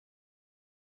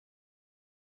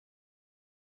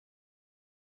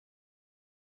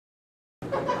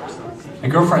My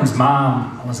girlfriend's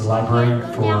mom was a librarian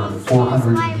for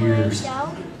 400 years,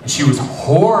 and she was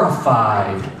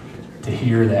horrified to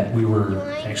hear that we were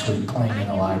actually playing in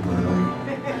the library.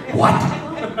 What?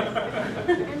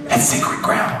 That's sacred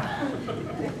ground.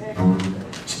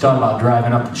 She thought about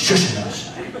driving up and shushing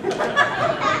us.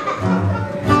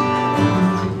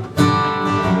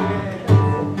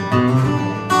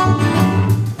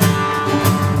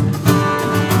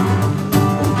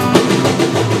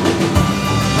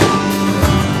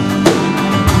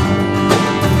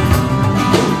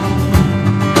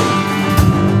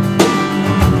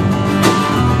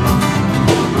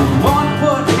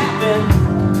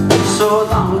 So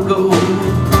long ago, we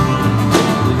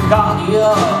called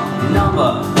your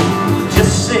number,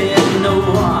 just said no.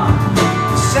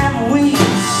 7 weeks,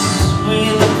 we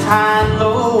looked high and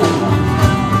low.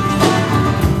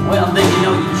 Well, then you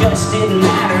know you just didn't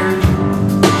matter.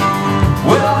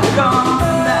 Welcome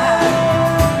back.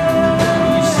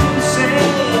 You seem to say,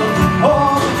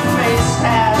 oh, your face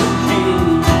has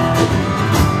changed.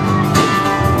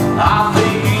 I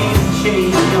think you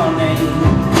changed your name.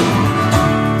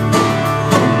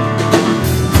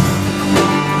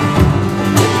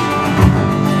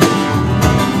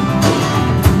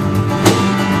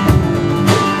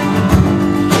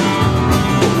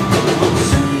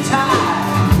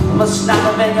 Must not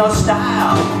have been your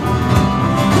style.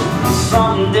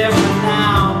 Something different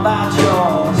now about your